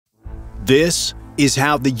This is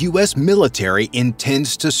how the US military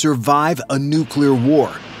intends to survive a nuclear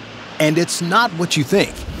war. And it's not what you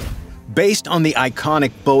think. Based on the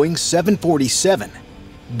iconic Boeing 747,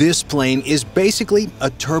 this plane is basically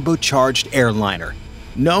a turbocharged airliner.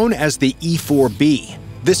 Known as the E-4B,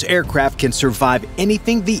 this aircraft can survive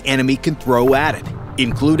anything the enemy can throw at it,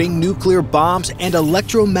 including nuclear bombs and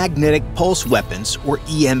electromagnetic pulse weapons, or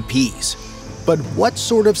EMPs. But what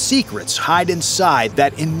sort of secrets hide inside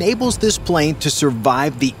that enables this plane to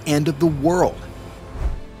survive the end of the world?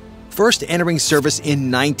 First entering service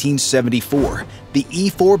in 1974, the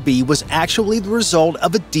E-4B was actually the result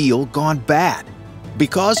of a deal gone bad.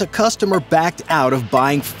 Because a customer backed out of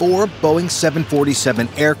buying 4 Boeing 747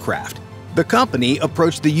 aircraft, the company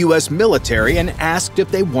approached the US military and asked if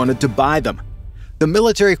they wanted to buy them. The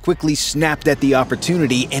military quickly snapped at the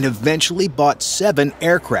opportunity and eventually bought 7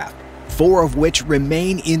 aircraft, 4 of which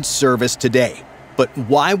remain in service today. But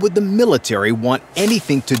why would the military want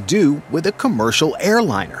anything to do with a commercial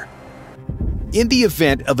airliner? In the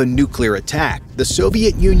event of a nuclear attack, the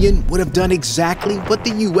Soviet Union would have done exactly what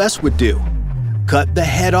the US would do: cut the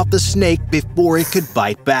head off the snake before it could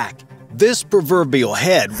bite back. This proverbial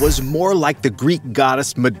head was more like the Greek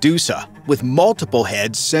goddess Medusa, with multiple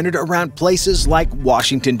heads centered around places like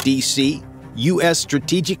Washington, D.C., U.S.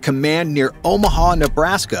 Strategic Command near Omaha,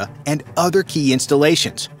 Nebraska, and other key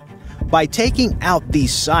installations. By taking out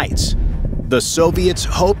these sites, the Soviets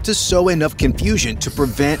hoped to sow enough confusion to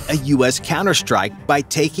prevent a U.S. counterstrike by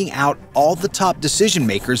taking out all the top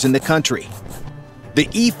decision-makers in the country. The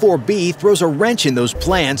E-4B throws a wrench in those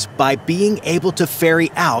plans by being able to ferry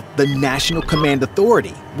out the National Command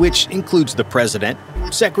Authority, which includes the President,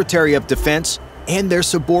 Secretary of Defense, and their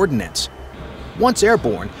subordinates. Once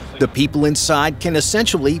airborne, the people inside can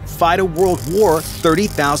essentially fight a world war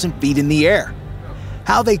 30,000 feet in the air.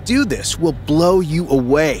 How they do this will blow you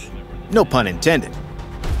away. No pun intended.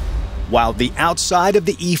 While the outside of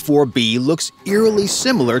the E-4B looks eerily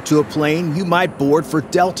similar to a plane you might board for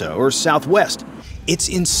Delta or Southwest, it's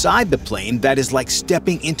inside the plane that is like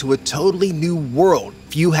stepping into a totally new world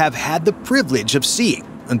few have had the privilege of seeing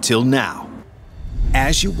until now.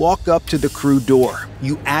 As you walk up to the crew door,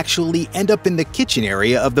 you actually end up in the kitchen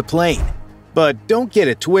area of the plane. But don't get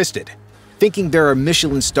it twisted, thinking there are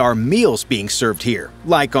Michelin star meals being served here,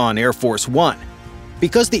 like on Air Force One.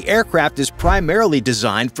 Because the aircraft is primarily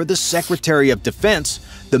designed for the Secretary of Defense,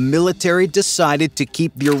 the military decided to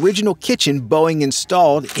keep the original kitchen Boeing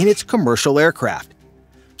installed in its commercial aircraft.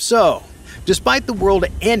 So, despite the world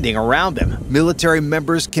ending around them, military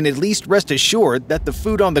members can at least rest assured that the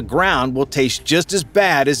food on the ground will taste just as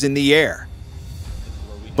bad as in the air.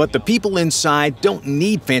 But the people inside don't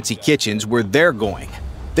need fancy kitchens where they're going.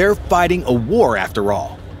 They're fighting a war after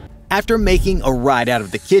all. After making a ride out of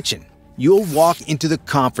the kitchen, you'll walk into the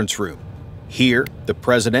conference room. Here, the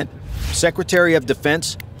President, Secretary of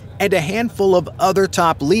Defense, and a handful of other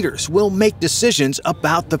top leaders will make decisions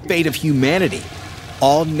about the fate of humanity,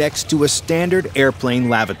 all next to a standard airplane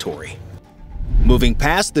lavatory. Moving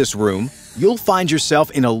past this room, you'll find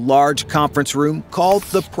yourself in a large conference room called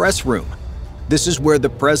the press room. This is where the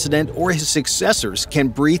president or his successors can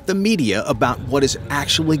brief the media about what is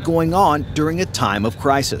actually going on during a time of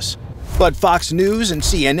crisis. But Fox News and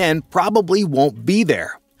CNN probably won't be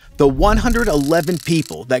there. The 111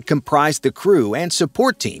 people that comprise the crew and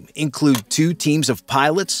support team include 2 teams of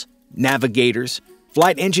pilots, navigators,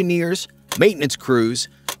 flight engineers, maintenance crews,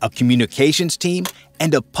 a communications team,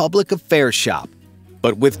 and a public affairs shop.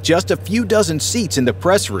 But with just a few dozen seats in the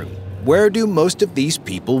press room, where do most of these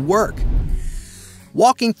people work?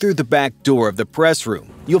 Walking through the back door of the press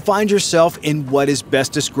room, you'll find yourself in what is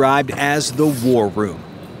best described as the war room.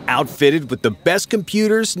 Outfitted with the best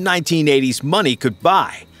computers 1980s money could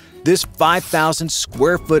buy, this 5,000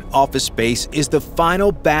 square foot office space is the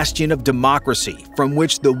final bastion of democracy from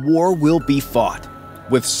which the war will be fought.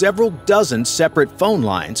 With several dozen separate phone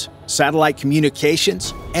lines, satellite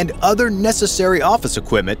communications, and other necessary office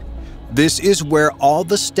equipment, this is where all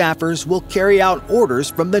the staffers will carry out orders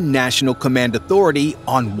from the National Command Authority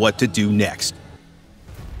on what to do next.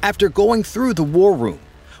 After going through the war room,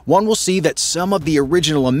 one will see that some of the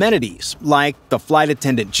original amenities, like the flight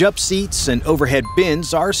attendant jump seats and overhead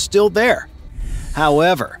bins, are still there.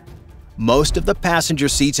 However, most of the passenger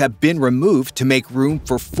seats have been removed to make room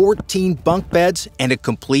for 14 bunk beds and a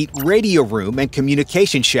complete radio room and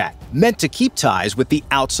communication shack, meant to keep ties with the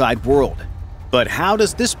outside world. But how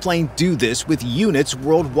does this plane do this with units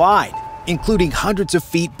worldwide, including hundreds of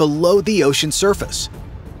feet below the ocean surface?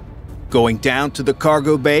 Going down to the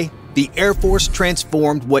cargo bay, the Air Force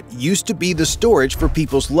transformed what used to be the storage for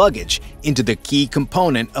people's luggage into the key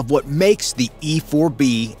component of what makes the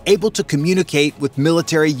E-4B able to communicate with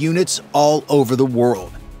military units all over the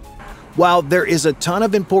world. While there is a ton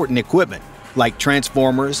of important equipment, like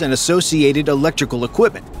transformers and associated electrical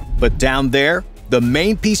equipment, but down there, the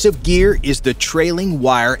main piece of gear is the trailing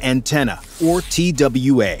wire antenna, or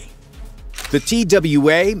TWA. The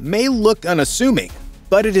TWA may look unassuming,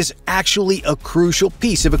 but it is actually a crucial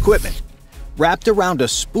piece of equipment. Wrapped around a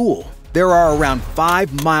spool, there are around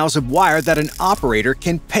 5 miles of wire that an operator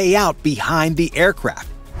can pay out behind the aircraft.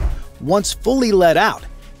 Once fully let out,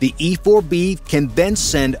 the E-4B can then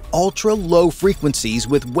send ultra-low frequencies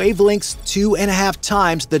with wavelengths 2.5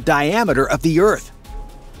 times the diameter of the Earth.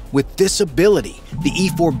 With this ability, the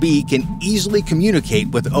E-4B can easily communicate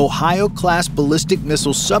with Ohio-class ballistic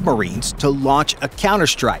missile submarines to launch a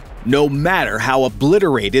counterstrike, no matter how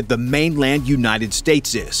obliterated the mainland United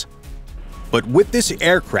States is. But with this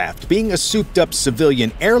aircraft being a souped-up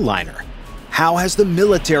civilian airliner, how has the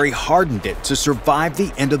military hardened it to survive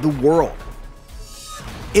the end of the world?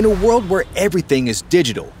 In a world where everything is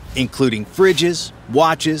digital, including fridges,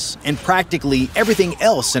 watches, and practically everything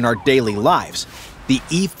else in our daily lives, the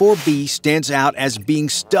E-4B stands out as being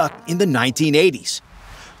stuck in the 1980s.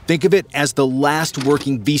 Think of it as the last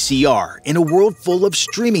working VCR in a world full of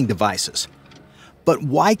streaming devices. But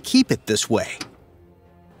why keep it this way?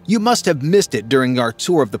 You must have missed it during our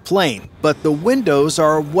tour of the plane, but the windows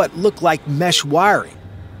are what look like mesh wiring.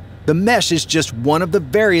 The mesh is just one of the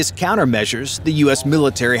various countermeasures the U.S.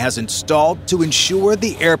 military has installed to ensure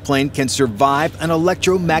the airplane can survive an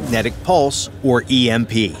electromagnetic pulse, or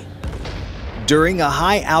EMP. During a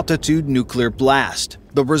high-altitude nuclear blast,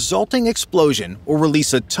 the resulting explosion will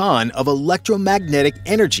release a ton of electromagnetic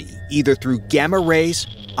energy either through gamma rays,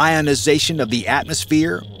 ionization of the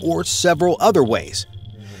atmosphere, or several other ways.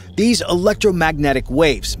 These electromagnetic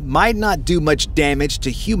waves might not do much damage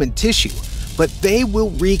to human tissue, but they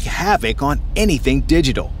will wreak havoc on anything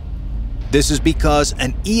digital. This is because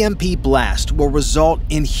an EMP blast will result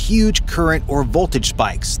in huge current or voltage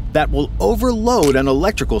spikes that will overload an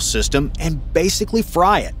electrical system and basically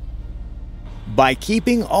fry it. By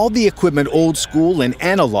keeping all the equipment old school and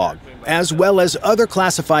analog, as well as other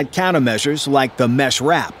classified countermeasures like the mesh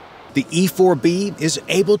wrap, the E-4B is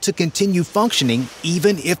able to continue functioning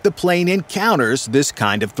even if the plane encounters this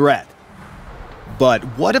kind of threat. But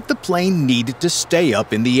what if the plane needed to stay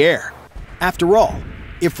up in the air? After all,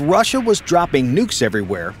 if Russia was dropping nukes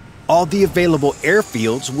everywhere, all the available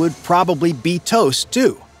airfields would probably be toast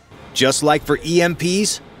too. Just like for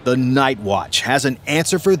EMPs, the Nightwatch has an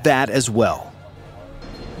answer for that as well.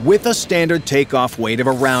 With a standard takeoff weight of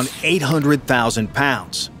around 800,000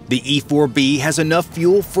 pounds, the E-4B has enough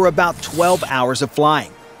fuel for about 12 hours of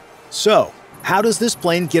flying. So, how does this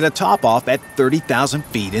plane get a top-off at 30,000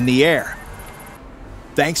 feet in the air?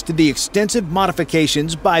 Thanks to the extensive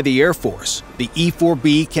modifications by the Air Force, the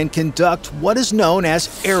E-4B can conduct what is known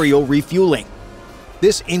as aerial refueling.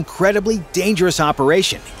 This incredibly dangerous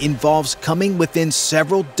operation involves coming within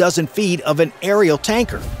several dozen feet of an aerial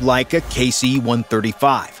tanker like a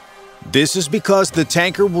KC-135. This is because the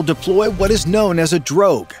tanker will deploy what is known as a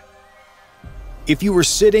Drog. If you were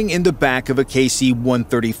sitting in the back of a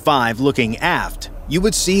KC-135 looking aft, you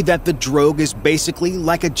would see that the Drog is basically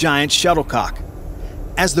like a giant shuttlecock.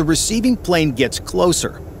 As the receiving plane gets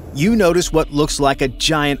closer, you notice what looks like a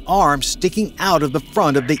giant arm sticking out of the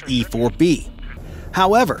front of the E-4B.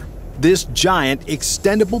 However, this giant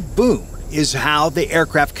extendable boom is how the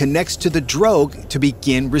aircraft connects to the Drog to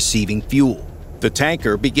begin receiving fuel. The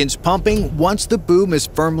tanker begins pumping once the boom is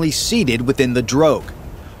firmly seated within the Drog.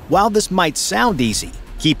 While this might sound easy,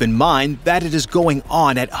 keep in mind that it is going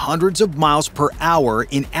on at hundreds of miles per hour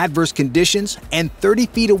in adverse conditions and 30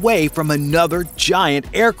 feet away from another giant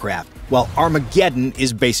aircraft while Armageddon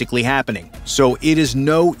is basically happening, so it is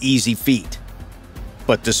no easy feat.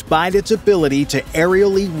 But despite its ability to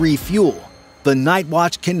aerially refuel, the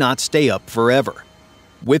Nightwatch cannot stay up forever.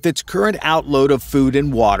 With its current outload of food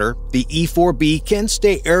and water, the E-4B can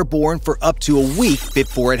stay airborne for up to a week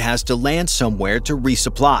before it has to land somewhere to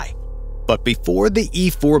resupply. But before the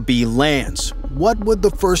E-4B lands, what would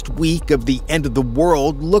the first week of the end of the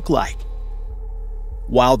world look like?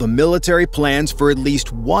 While the military plans for at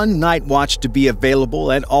least one Nightwatch to be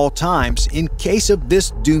available at all times in case of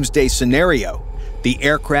this Doomsday Scenario, the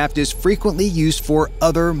aircraft is frequently used for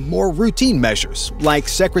other, more routine measures, like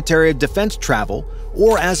Secretary of Defense travel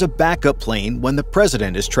or as a backup plane when the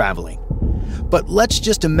president is traveling. But let's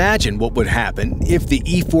just imagine what would happen if the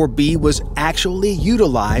E-4B was actually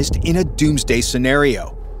utilized in a doomsday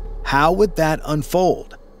scenario. How would that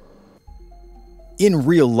unfold? In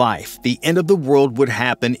real life, the end of the world would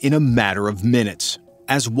happen in a matter of minutes.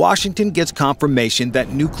 As Washington gets confirmation that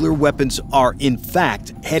nuclear weapons are, in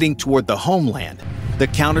fact, heading toward the homeland, the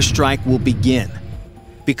counterstrike will begin.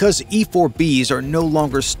 Because E-4Bs are no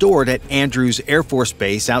longer stored at Andrews Air Force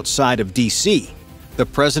Base outside of D.C., the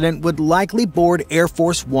president would likely board Air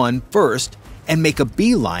Force One first and make a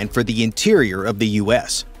beeline for the interior of the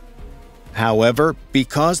U.S. However,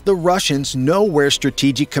 because the Russians know where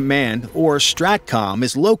Strategic Command, or STRATCOM,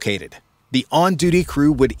 is located, the on-duty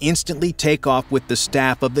crew would instantly take off with the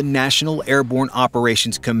staff of the National Airborne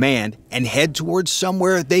Operations Command and head towards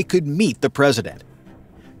somewhere they could meet the president.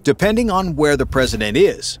 Depending on where the president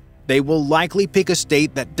is, they will likely pick a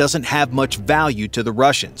state that doesn't have much value to the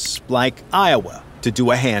Russians, like Iowa, to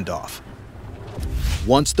do a handoff.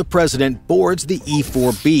 Once the president boards the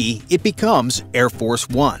E-4B, it becomes Air Force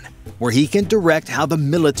One, where he can direct how the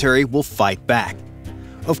military will fight back.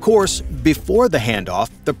 Of course, before the handoff,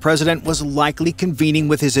 the president was likely convening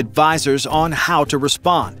with his advisors on how to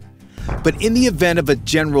respond. But in the event of a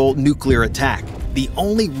general nuclear attack, the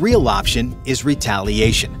only real option is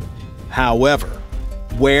retaliation. However,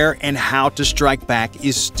 where and how to strike back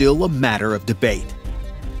is still a matter of debate.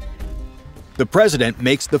 The president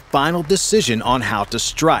makes the final decision on how to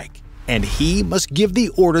strike, and he must give the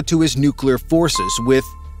order to his nuclear forces with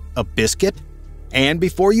a biscuit? And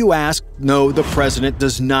before you ask, no, the president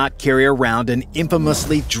does not carry around an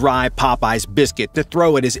infamously dry Popeye's biscuit to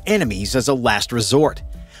throw at his enemies as a last resort.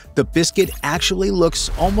 The biscuit actually looks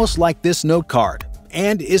almost like this note card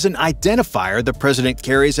and is an identifier the president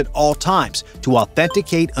carries at all times to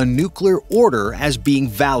authenticate a nuclear order as being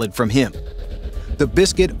valid from him. The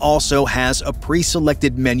biscuit also has a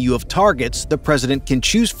pre-selected menu of targets the president can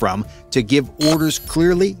choose from to give orders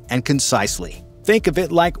clearly and concisely. Think of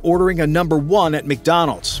it like ordering a number 1 at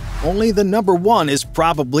McDonald's, only the number 1 is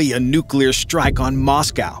probably a nuclear strike on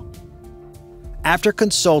Moscow. After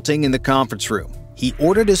consulting in the conference room, he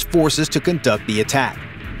ordered his forces to conduct the attack.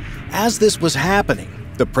 As this was happening,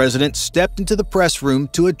 the president stepped into the press room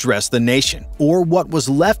to address the nation, or what was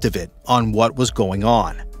left of it, on what was going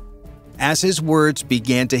on. As his words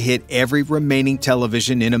began to hit every remaining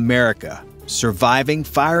television in America, surviving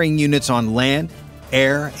firing units on land,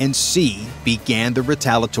 air, and sea began the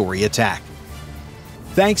retaliatory attack.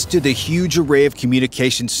 Thanks to the huge array of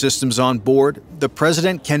communication systems on board, the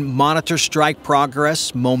president can monitor strike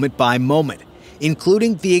progress moment by moment,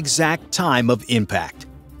 including the exact time of impact.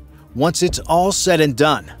 Once it's all said and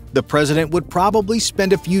done, the president would probably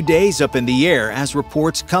spend a few days up in the air as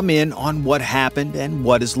reports come in on what happened and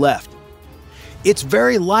what is left. It's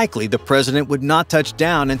very likely the president would not touch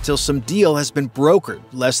down until some deal has been brokered,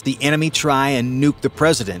 lest the enemy try and nuke the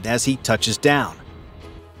president as he touches down.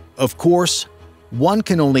 Of course, one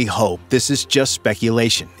can only hope this is just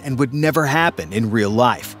speculation and would never happen in real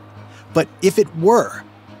life. But if it were,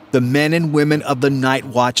 the men and women of the Night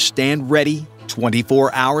Watch stand ready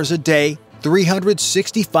 24 hours a day,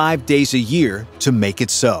 365 days a year to make it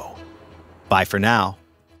so. Bye for now.